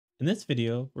In this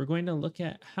video, we're going to look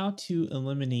at how to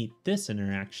eliminate this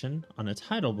interaction on a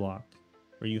title block,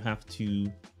 where you have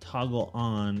to toggle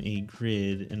on a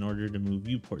grid in order to move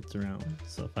viewports around.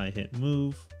 So if I hit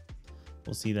move,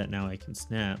 we'll see that now I can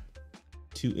snap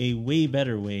to a way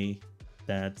better way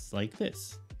that's like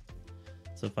this.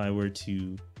 So if I were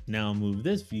to now move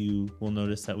this view, we'll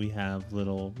notice that we have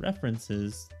little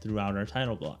references throughout our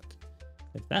title block.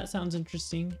 If that sounds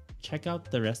interesting, check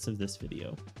out the rest of this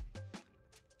video.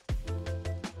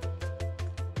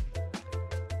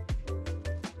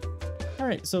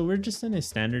 Alright, so we're just in a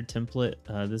standard template.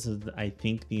 This is, I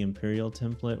think, the Imperial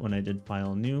template when I did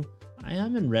File New. I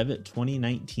am in Revit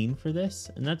 2019 for this,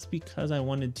 and that's because I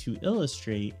wanted to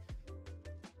illustrate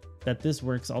that this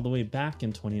works all the way back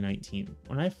in 2019.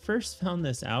 When I first found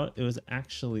this out, it was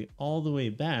actually all the way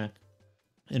back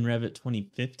in Revit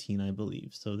 2015, I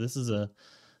believe. So this is a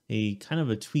kind of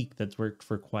a tweak that's worked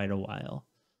for quite a while.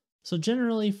 So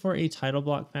generally for a title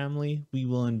block family, we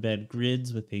will embed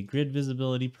grids with a grid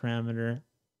visibility parameter.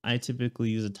 I typically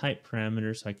use a type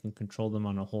parameter so I can control them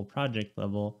on a whole project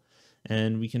level,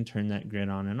 and we can turn that grid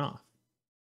on and off.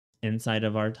 Inside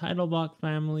of our title block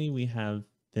family, we have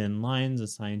thin lines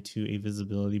assigned to a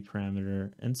visibility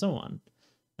parameter and so on.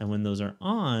 And when those are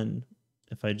on,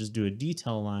 if I just do a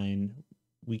detail line,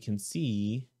 we can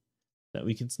see that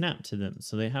we can snap to them.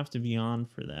 So they have to be on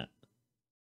for that.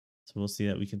 So we'll see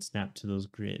that we can snap to those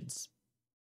grids.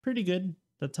 Pretty good.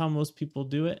 That's how most people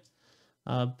do it.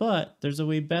 But there's a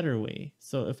way better way.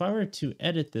 So if I were to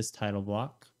edit this title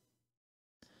block,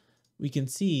 we can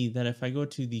see that if I go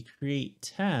to the Create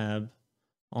tab,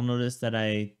 I'll notice that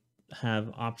I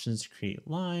have options to create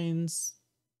lines,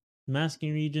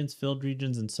 masking regions, filled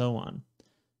regions, and so on.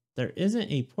 There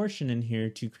isn't a portion in here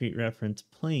to create reference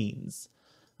planes.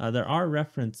 There are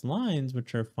reference lines,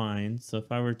 which are fine. So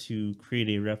if I were to create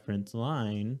a reference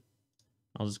line,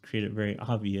 I'll just create it very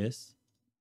obvious.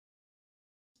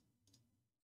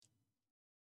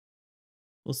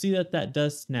 We'll see that that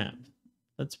does snap.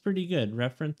 That's pretty good.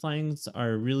 Reference lines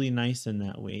are really nice in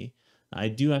that way. I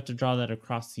do have to draw that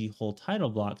across the whole title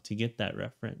block to get that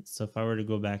reference. So if I were to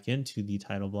go back into the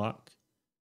title block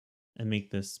and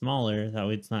make this smaller, that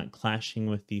way it's not clashing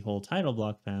with the whole title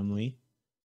block family,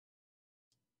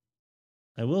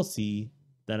 I will see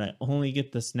that I only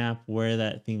get the snap where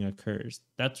that thing occurs.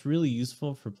 That's really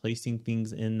useful for placing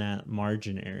things in that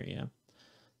margin area.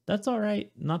 That's all right,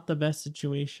 not the best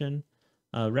situation.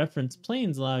 Reference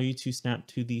planes allow you to snap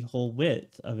to the whole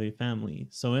width of a family.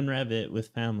 So in Revit with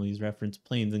families, reference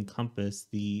planes encompass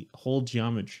the whole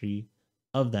geometry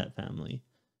of that family.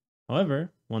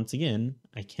 However, once again,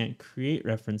 I can't create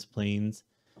reference planes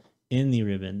in the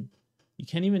ribbon. You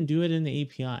can't even do it in the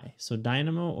API. So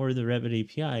Dynamo or the Revit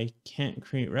API can't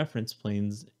create reference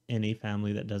planes in a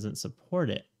family that doesn't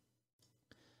support it.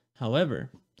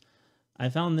 However, I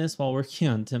found this while working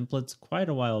on templates quite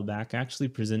a while back. I actually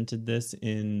presented this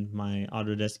in my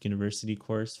Autodesk University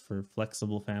course for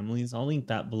flexible families. I'll link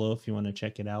that below if you want to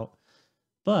check it out.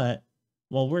 But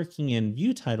while working in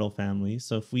view title families,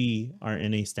 so if we are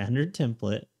in a standard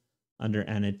template under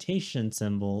annotation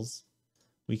symbols,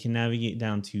 we can navigate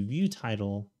down to view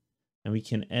title and we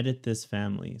can edit this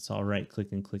family. So I'll right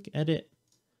click and click edit.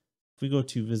 If we go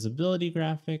to visibility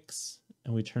graphics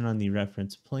and we turn on the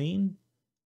reference plane,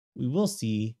 we will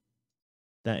see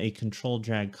that a control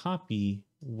drag copy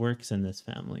works in this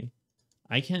family.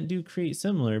 I can't do create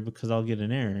similar because I'll get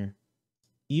an error.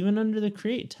 Even under the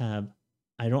create tab,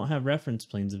 I don't have reference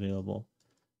planes available,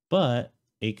 but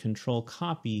a control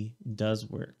copy does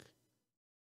work.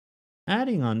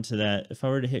 Adding on to that, if I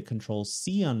were to hit Control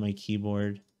C on my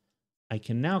keyboard, I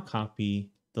can now copy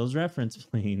those reference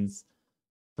planes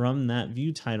from that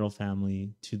view title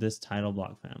family to this title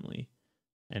block family.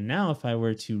 And now if I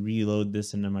were to reload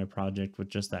this into my project with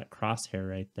just that crosshair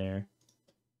right there,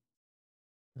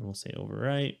 and we'll say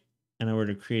overwrite, and I were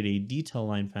to create a detail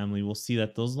line family, we'll see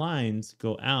that those lines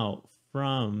go out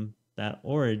from that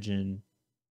origin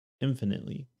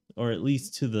infinitely, or at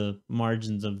least to the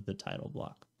margins of the title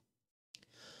block.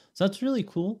 So that's really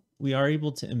cool. We are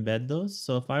able to embed those.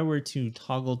 So if I were to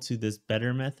toggle to this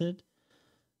better method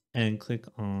and click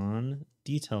on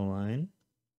detail line,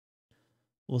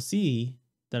 we'll see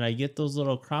that I get those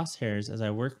little crosshairs as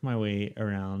I work my way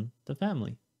around the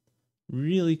family.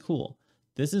 Really cool.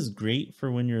 This is great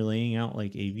for when you're laying out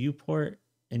like a viewport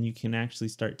and you can actually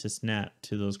start to snap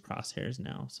to those crosshairs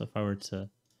now. So if I were to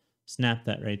snap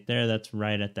that right there, that's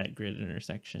right at that grid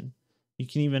intersection. You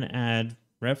can even add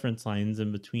reference lines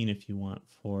in between if you want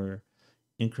for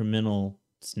incremental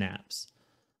snaps.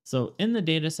 So in the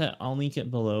dataset, I'll link it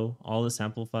below. All the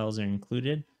sample files are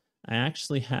included. I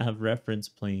actually have reference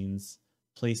planes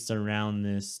placed around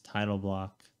this title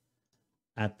block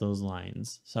at those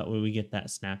lines. So that way we get that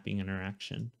snapping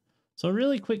interaction. So a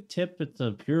really quick tip, it's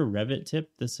a pure Revit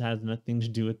tip. This has nothing to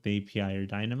do with the API or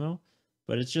Dynamo,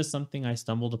 but it's just something I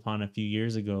stumbled upon a few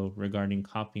years ago regarding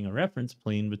copying a reference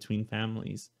plane between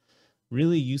families.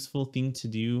 Really useful thing to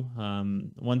do.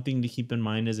 One thing to keep in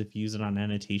mind is if you use it on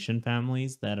annotation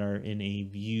families that are in a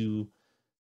view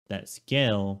that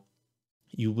scale,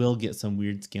 you will get some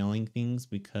weird scaling things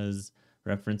because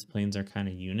reference planes are kind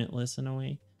of unitless in a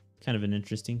way. Kind of an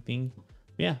interesting thing.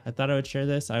 But yeah, I thought I would share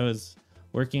this. I was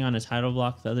working on a title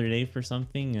block the other day for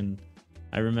something and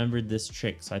I remembered this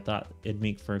trick, so I thought it'd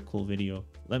make for a cool video.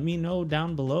 Let me know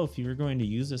down below if you're going to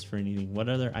use this for anything. What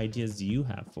other ideas do you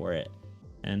have for it?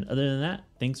 And other than that,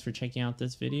 thanks for checking out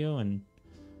this video and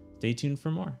stay tuned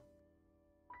for more.